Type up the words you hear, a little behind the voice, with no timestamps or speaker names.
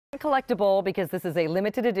Collectible because this is a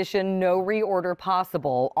limited edition, no reorder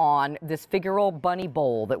possible on this Figural bunny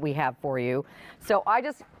bowl that we have for you. So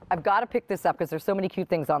I've got to pick this up because there's so many cute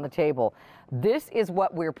things on the table. This is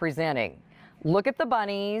what we're presenting. Look at the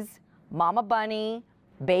bunnies, mama bunny,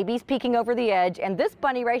 babies peeking over the edge, and this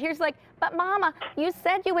bunny right here is like, but mama, you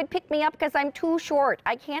said you would pick me up because I'm too short.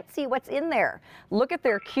 I can't see what's in there. Look at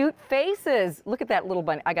their cute faces. Look at that little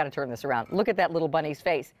bunny. I got to turn this around. Look at that little bunny's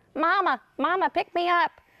face. Mama, mama, pick me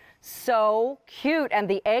up. So cute. And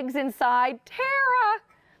the eggs inside, Tara,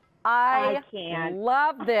 I can't.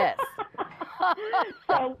 Love this.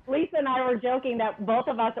 So Lisa and I were joking that both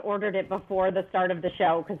of us ordered it before the start of the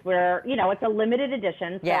show because we're, it's a limited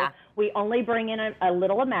edition. So we only bring in a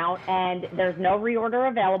little amount, and there's no reorder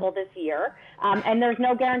available this year. And there's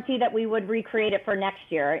no guarantee that we would recreate it for next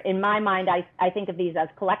year. In my mind, I think of these as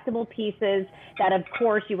collectible pieces that, of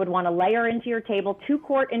course, you would want to layer into your table, 2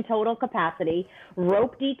 quart in total capacity,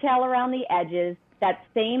 rope detail around the edges, that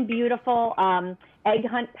same beautiful egg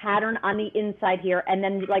hunt pattern on the inside here, and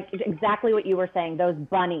then like exactly what you were saying, those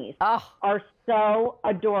bunnies are so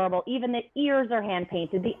adorable. Even the ears are hand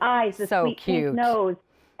painted, the eyes, the sweet pink nose,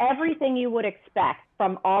 everything you would expect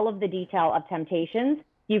from all of the detail of Temp-tations,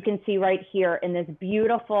 you can see right here in this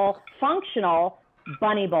beautiful, functional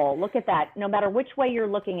bunny bowl. Look at that. No matter which way you're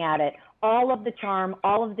looking at it, all of the charm,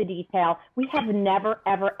 all of the detail. We have never,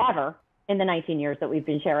 ever, ever in the 19 years that we've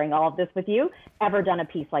been sharing all of this with you, ever done a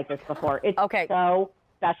piece like this before. It's so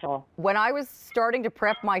special. When I was starting to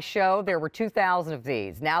prep my show, there were 2,000 of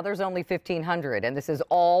these. Now there's only 1,500, and this is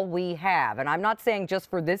all we have. And I'm not saying just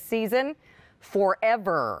for this season,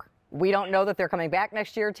 forever. We don't know that they're coming back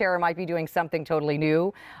next year. Tara might be doing something totally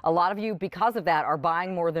new. A lot of you, because of that, are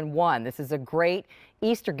buying more than one. This is a great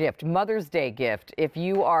Easter gift, Mother's Day gift. If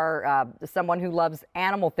you are someone who loves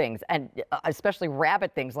animal things, and especially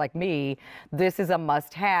rabbit things like me, this is a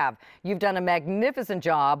must-have. You've done a magnificent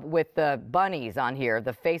job with the bunnies on here.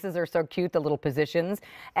 The faces are so cute, the little positions.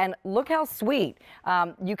 And look how sweet.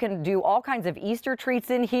 You can do all kinds of Easter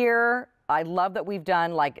treats in here. I love that we've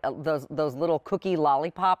done like those little cookie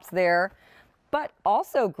lollipops there, but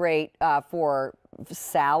also great for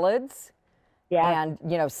salads and,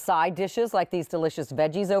 side dishes like these delicious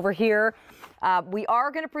veggies over here. We are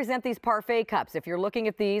going to present these parfait cups. If you're looking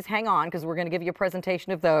at these, hang on, because we're going to give you a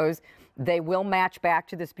presentation of those. They will match back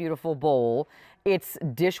to this beautiful bowl. It's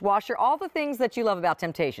dishwasher, all the things that you love about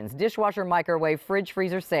Temp-tations. Dishwasher, microwave, fridge,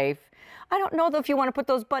 freezer safe. I don't know, though, if you want to put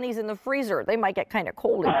those bunnies in the freezer. They might get kind of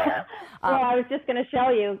cold in there. Well, I was just going to show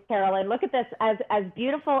you, Carolyn. Look at this. As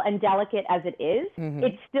beautiful and delicate as it is,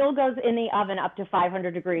 it still goes in the oven up to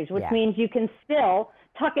 500 degrees, which means you can still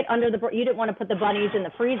tuck it under the. You didn't want to put the bunnies in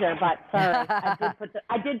the freezer, but sorry,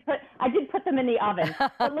 I did put them in the oven.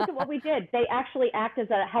 But look at what we did. They actually act as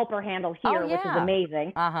a helper handle here, which is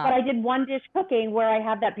amazing. But I did one dish cooking where I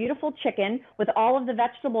have that beautiful chicken with all of the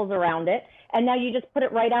vegetables around it, and now you just put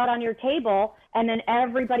it right out on your table, and then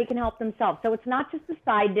everybody can help themselves. So it's not just a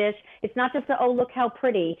side dish. It's not just a, oh, look how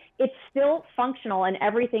pretty. It's still functional and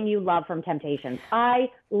everything you love from Temp-tations. I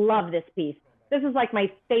love this piece. This is like my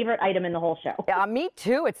favorite item in the whole show. Yeah, me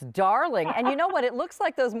too. It's darling. And you know what? It looks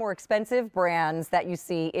like those more expensive brands that you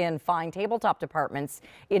see in fine tabletop departments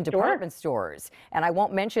in department stores. And I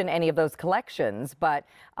won't mention any of those collections, but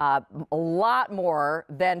a lot more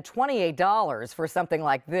than $28 for something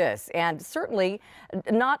like this. And certainly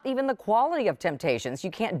not even the quality of Temp-tations.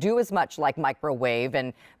 You can't do as much like microwave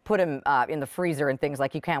and put them in the freezer and things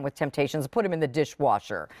like you can with Temp-tations. Put them in the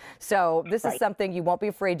dishwasher. So this is something you won't be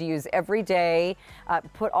afraid to use every day.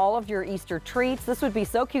 Put all of your Easter treats. This would be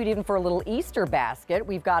so cute even for a little Easter basket.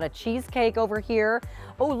 We've got a cheesecake over here.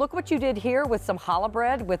 Oh, look what you did here with some challah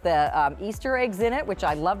bread with the Easter eggs in it, which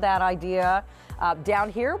I love that idea.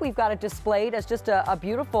 Down here, we've got it displayed as just a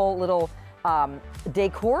beautiful little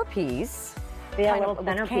decor piece. Yeah, little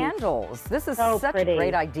centerpiece. Candles. This is such a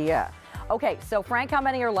great idea. Okay, so Frank, how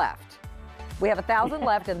many are left? We have 1,000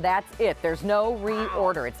 left, and that's it. There's no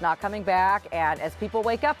reorder. It's not coming back, and as people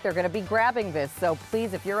wake up, they're going to be grabbing this. So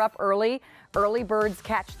please, if you're up early, early birds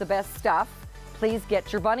catch the best stuff. Please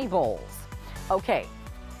get your bunny bowls. Okay,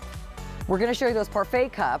 we're going to show you those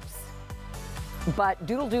parfait cups, but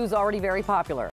Doodle Doo's already very popular.